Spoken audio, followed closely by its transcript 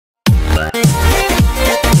Hi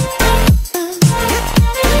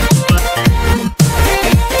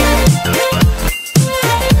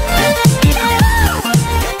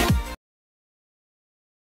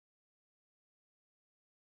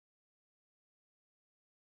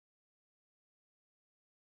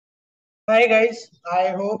guys, I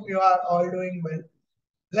hope you are all doing well.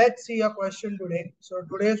 Let's see a question today. So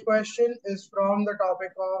today's question is from the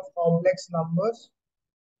topic of complex numbers.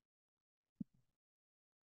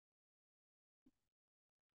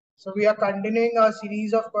 So we are continuing our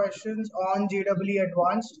series of questions on JEE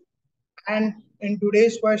Advanced, and in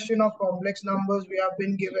today's question of complex numbers we have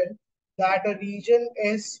been given that a region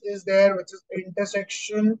S is there which is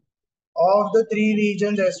intersection of the three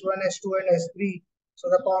regions S1, S2 and S3. So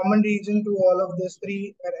the common region to all of these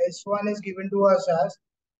three, where S1 is given to us as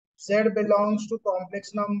Z belongs to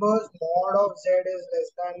complex numbers, mod of Z is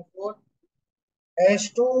less than 4.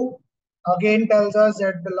 S2 again tells us Z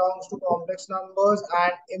belongs to complex numbers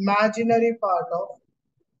and imaginary part of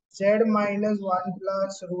Z minus 1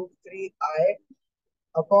 plus root 3i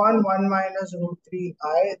upon 1 minus root 3i,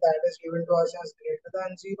 that is given to us as greater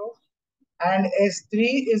than 0. And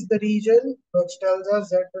S3 is the region which tells us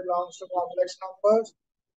Z belongs to complex numbers.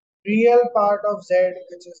 Real part of Z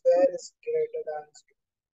which is there is greater than 0.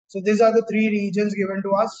 So these are the three regions given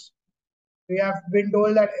to us. We have been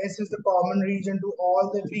told that S is the common region to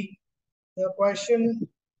all the three. The question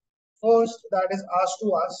first that is asked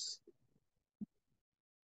to us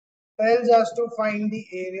tells us to find the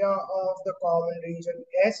area of the common region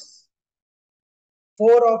S.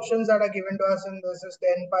 Four options that are given to us in this is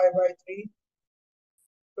 10 pi by 3,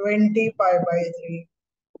 20 pi by 3.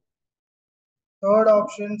 Third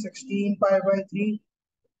option 16 pi by 3.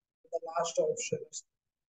 The last option is.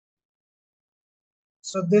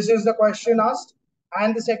 So this is the question asked.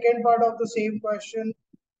 And the second part of the same question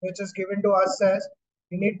which is given to us says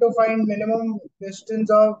you need to find minimum distance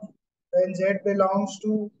of when Z belongs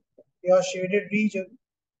to your shaded region,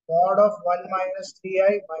 mod of 1 minus 3i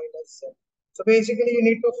minus Z. So basically you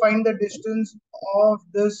need to find the distance of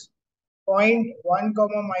this point 1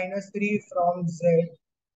 comma minus 3 from Z,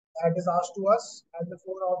 that is asked to us, and the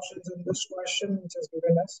four options in this question which is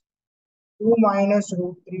given us 2 minus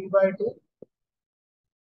root 3 by 2,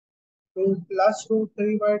 2 plus root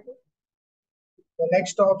 3 by 2, the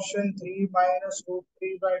next option 3 minus root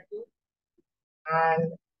 3 by 2,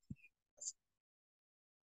 and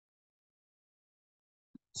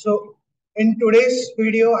so in today's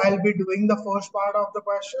video I'll be doing the first part of the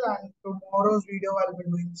question, and tomorrow's video I'll be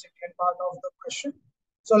doing the second part of the question.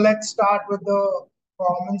 So let's start with the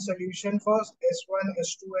common solution first, S1,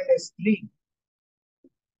 S2 and S3.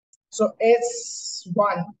 So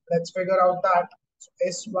S1, let's figure out that. So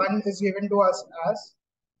S1 is given to us as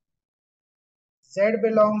Z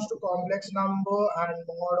belongs to complex number and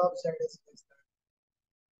mod of Z is less than.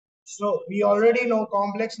 So we already know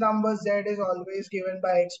complex number Z is always given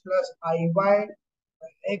by x plus iy.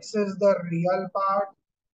 X is the real part,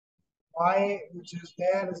 y which is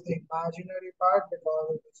there is the imaginary part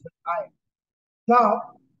because it is with I.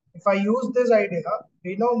 Now, if I use this idea,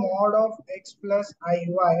 we know mod of x plus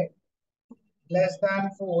iy less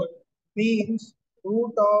than 4 means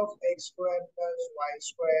root of x square plus y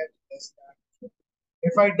square less than 4.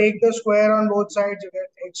 If I take the square on both sides, you get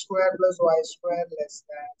x square plus y square less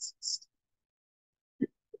than 6.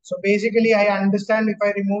 So basically, I understand if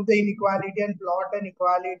I remove the inequality and plot an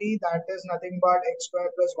equality, that is nothing but x square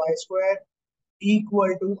plus y square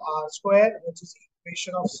equal to r square, which is the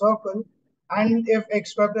equation of circle. And if x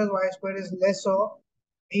square plus y square is lesser,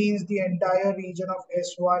 means the entire region of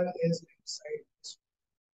S1 is inside this.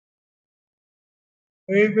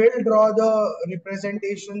 We will draw the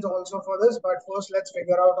representations also for this, but first let's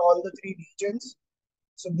figure out all the three regions.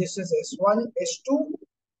 So this is S1, S2.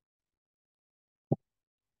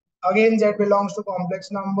 Again, Z belongs to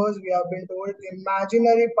complex numbers. We have been told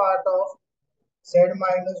imaginary part of Z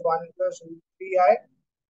minus 1 plus root 3i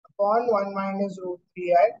upon 1 minus root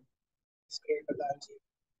 3i is greater than 0.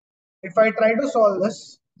 If I try to solve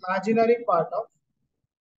this, imaginary part of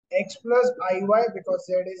x plus iy, because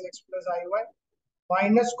Z is x plus iy,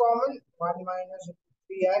 minus common 1 minus root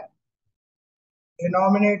 3i.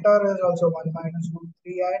 Denominator is also 1 minus root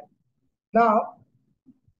 3i. Now,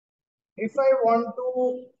 if I want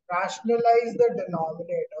to rationalize the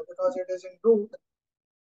denominator because it is in root,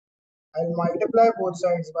 I'll multiply both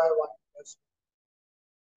sides by 1 plus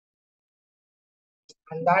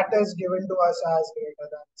 2. And that is given to us as greater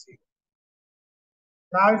than 0.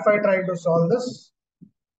 Now, if I try to solve this,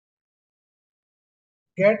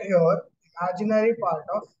 get here imaginary part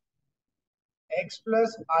of x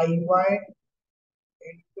plus iy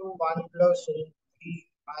into 1 plus root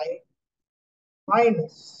 3i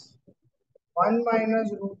minus 1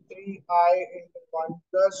 minus root 3I into 1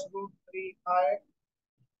 plus root 3I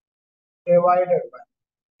divided by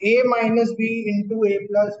a minus b into a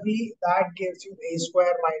plus b, that gives you a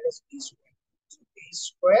square minus b square. So a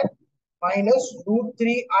square minus root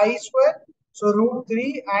 3I square. So root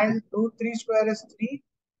 3 and root 3 square is 3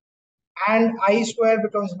 and I square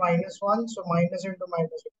becomes minus 1. So minus into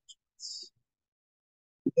minus becomes plus.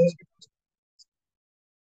 This becomes.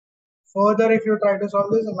 Further, if you try to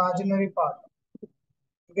solve this imaginary part,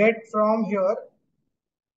 get from here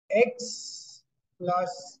x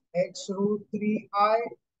plus x root 3I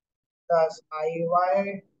plus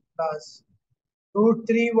iy plus root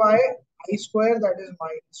 3y I square, that is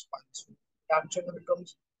minus 1. So it actually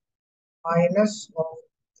becomes minus of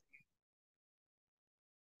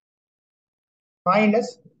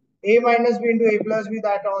minus a minus b into a plus b,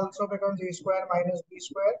 that also becomes a square minus b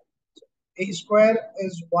square. So a square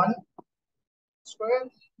is 1 square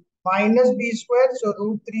minus b square, so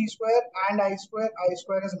root 3 square and I square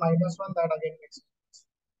is minus 1, that again makes sense.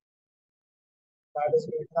 That is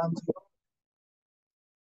greater than 0.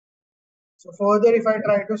 So further, if I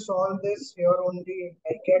try to solve this here only,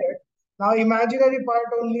 I get it. Now imaginary part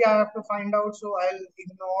only I have to find out, so I'll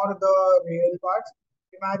ignore the real parts.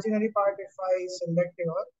 Imaginary part, if I select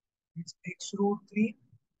here, it's x root 3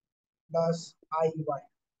 plus iy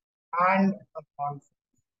and upon.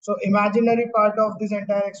 So imaginary part of this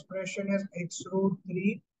entire expression is x root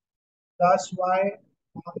 3 plus y.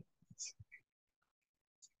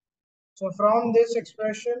 So from this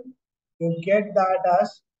expression, you get that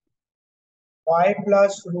as y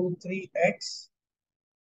plus root 3x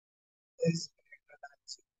is greater than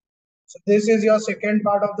 0. So this is your second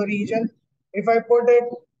part of the region. If I put it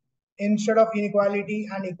instead of inequality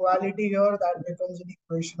and equality here, that becomes an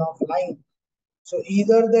equation of line. So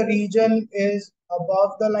either the region is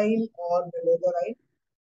above the line or below the line.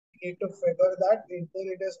 We need to figure that either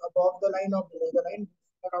it is above the line or below the line.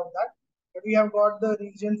 Figure out that. But we have got the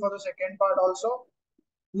region for the second part also.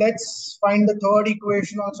 Let's find the third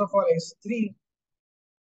equation also for S3.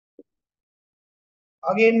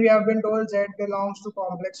 Again, we have been told Z belongs to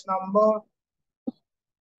complex number.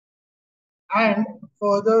 And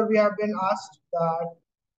further, we have been asked that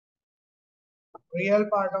real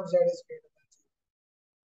part of Z is greater than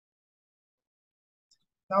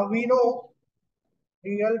 0. Now we know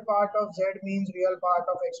real part of Z means real part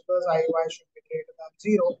of x plus iy should be greater than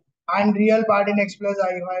 0. And real part in x plus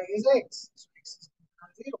iy is x. So x is greater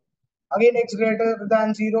than 0. Again, x greater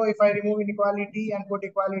than 0, if I remove inequality and put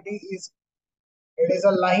equality, it is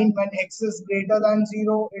a line. When x is greater than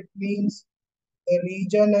 0, it means the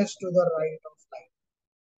region is to the right of line.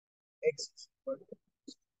 X is equal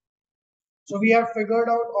to. So we have figured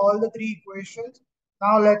out all the three equations.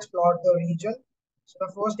 Now let's plot the region. So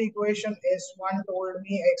the first equation S1 told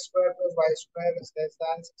me x square plus y square is less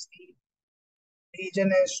than 16.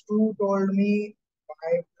 Region S2 told me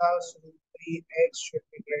y plus root 3x should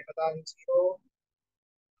be greater than 0.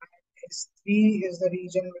 And S3 is the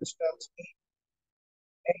region which tells me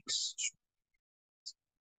x should.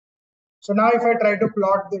 So now if I try to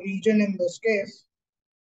plot the region in this case,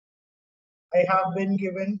 I have been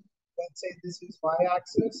given, let's say this is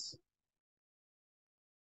y-axis.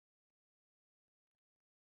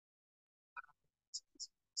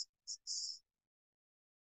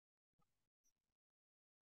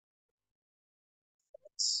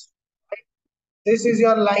 This is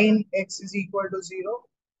your line x is equal to 0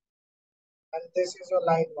 and this is your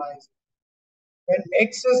line y. When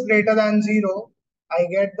x is greater than 0, I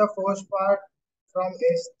get the first part from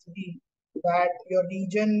S3 that your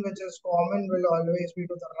region which is common will always be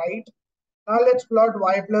to the right. Now let's plot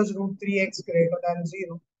y plus root 3x greater than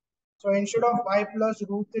 0. So instead of y plus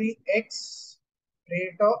root 3x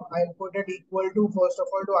greater, I'll put it equal to, first of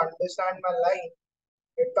all, to understand my line.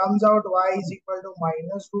 It comes out y is equal to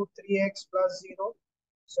minus root 3x plus 0.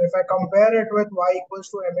 So if I compare it with y equals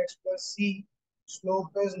to mx plus c,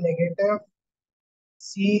 slope is negative,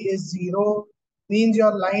 c is 0, means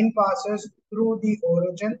your line passes through the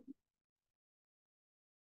origin.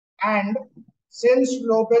 And since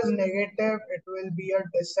slope is negative, it will be a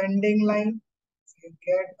descending line. So you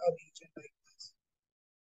get a region like this.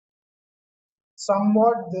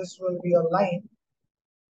 Somewhat this will be a line.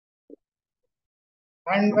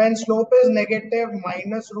 And when slope is negative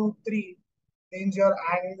minus root 3, means your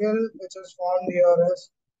angle which is formed here is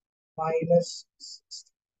minus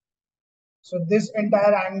 60. So this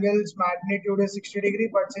entire angle's magnitude is 60 degree,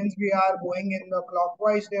 but since we are going in the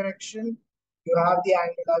clockwise direction, you have the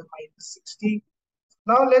angle as minus 60.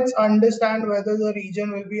 Now let's understand whether the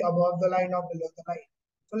region will be above the line or below the line.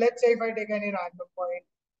 So let's say if I take any random point,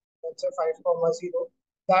 let's say 5 comma 0,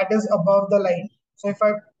 that is above the line. So if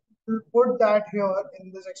I put that here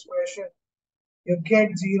in this expression, you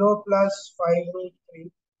get 0 plus 5 root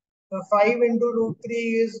 3. So 5 into root 3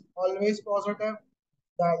 is always positive,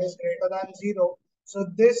 that is greater than 0. So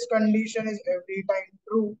this condition is every time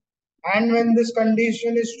true. And when this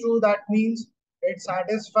condition is true, that means it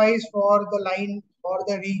satisfies for the line or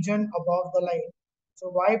the region above the line. So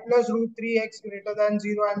y plus root 3x greater than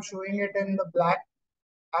 0, I'm showing it in the black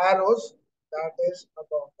arrows, that is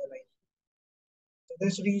above the line. So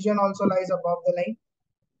this region also lies above the line.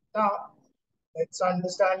 Now, let's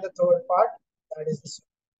understand the third part, that is the.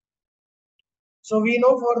 So we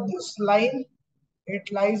know for this line,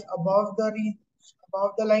 it lies above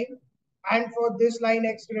the line, and for this line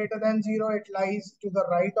x greater than 0, it lies to the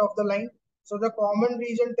right of the line. So the common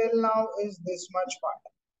region till now is this much part,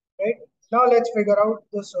 right? Now let's figure out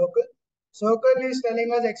the circle. Circle is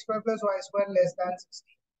telling us x square plus y square less than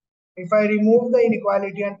 16. If I remove the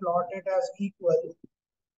inequality and plot it as equal,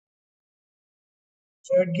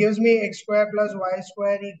 so it gives me x square plus y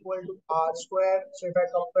square equal to r square. So if I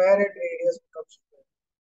compare it, radius becomes 4.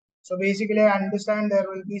 So basically, I understand there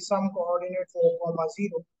will be some coordinate 4 comma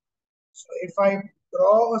 0. So if I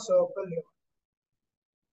draw a circle here,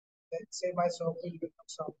 let's say my circle becomes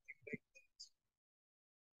something like this.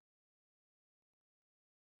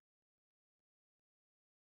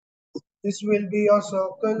 This will be your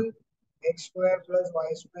circle, x square plus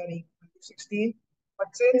y square equal to 16. But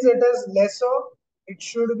since it is lesser, it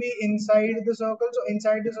should be inside the circle. So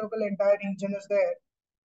inside the circle, entire region is there.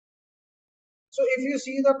 So if you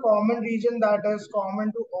see the common region that is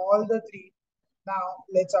common to all the three, now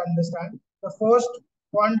let's understand. The first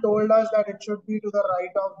one told us that it should be to the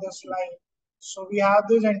right of this line. So we have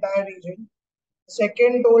this entire region.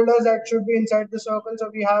 Second told us that should be inside the circle. So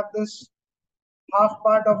we have this half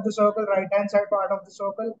part of the circle, right hand side part of the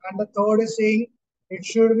circle. And the third is saying it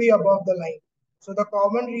should be above the line. So the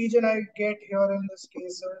common region I get here in this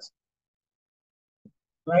case is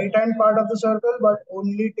right hand part of the circle, but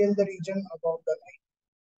only till the region above the line.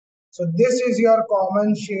 So this is your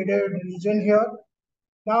common shaded region here.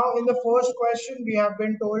 Now in the first question, we have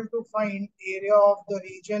been told to find area of the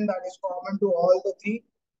region that is common to all the three.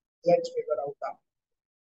 Let's figure out that.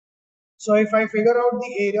 So if I figure out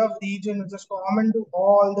the area of region which is common to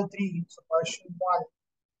all the three, so question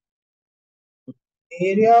 1,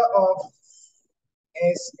 area of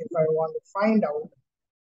S, if I want to find out,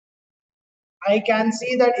 I can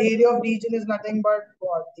see that area of region is nothing but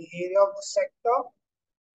what? The area of the sector,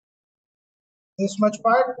 this much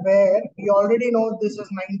part, where we already know this is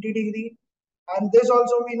 90 degree, and this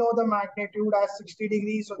also we know the magnitude as 60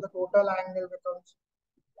 degrees, so the total angle becomes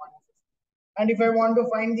 150. And if I want to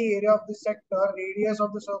find the area of the sector, radius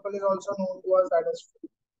of the circle is also known to us, that is 4.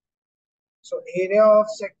 So area of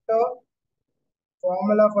sector,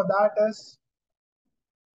 formula for that is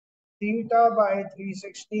theta by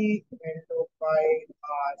 360 into pi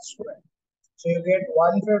r square. So you get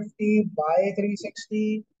 150 by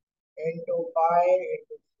 360 into pi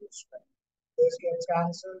into 2 square. This gets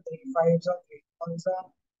cancelled, 3 5s are 3 1s are.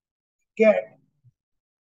 Get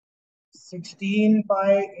 16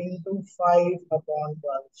 pi into 5 upon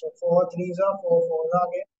 12. So 4 3s are 4 4s are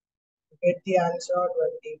again. You get the answer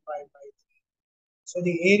 25 by 3. So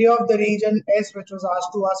the area of the region S which was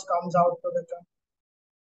asked to us comes out to become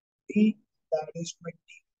B, that is 20.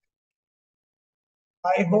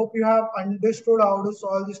 I hope you have understood how to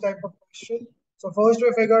solve this type of question. So first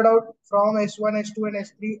we figured out from S1, S2 and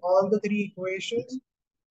S3 all the three equations.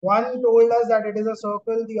 One told us that it is a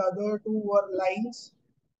circle, the other two were lines.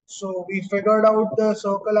 So we figured out the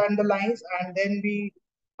circle and the lines, and then we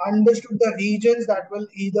understood the regions that will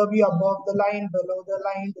either be above the line, below the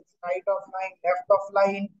line, to the right of line, left of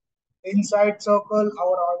line, inside circle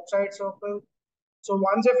or outside circle. So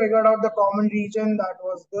once I figured out the common region, that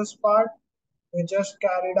was this part, we just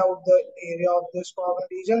carried out the area of this common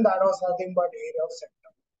region, that was nothing but area of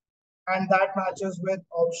sector. And that matches with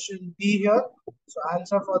option B here. So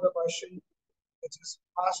answer for the question which is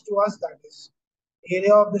asked to us, that is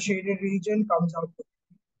area of the shaded region, comes out to.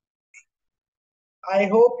 I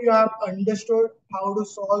hope you have understood how to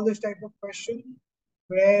solve this type of question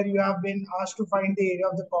where you have been asked to find the area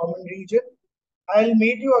of the common region. I'll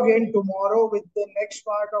meet you again tomorrow with the next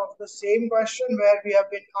part of the same question where we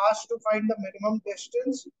have been asked to find the minimum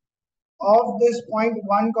distance of this point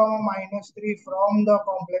 1 comma minus 3 from the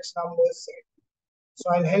complex numbers set. So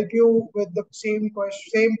I'll help you with the same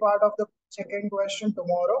question, same part of the second question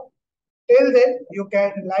tomorrow. Till then, you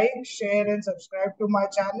can like, share, and subscribe to my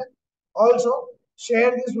channel. Also,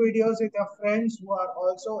 share these videos with your friends who are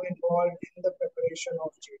also involved in the preparation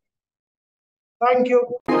of JEE. Thank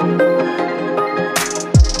you.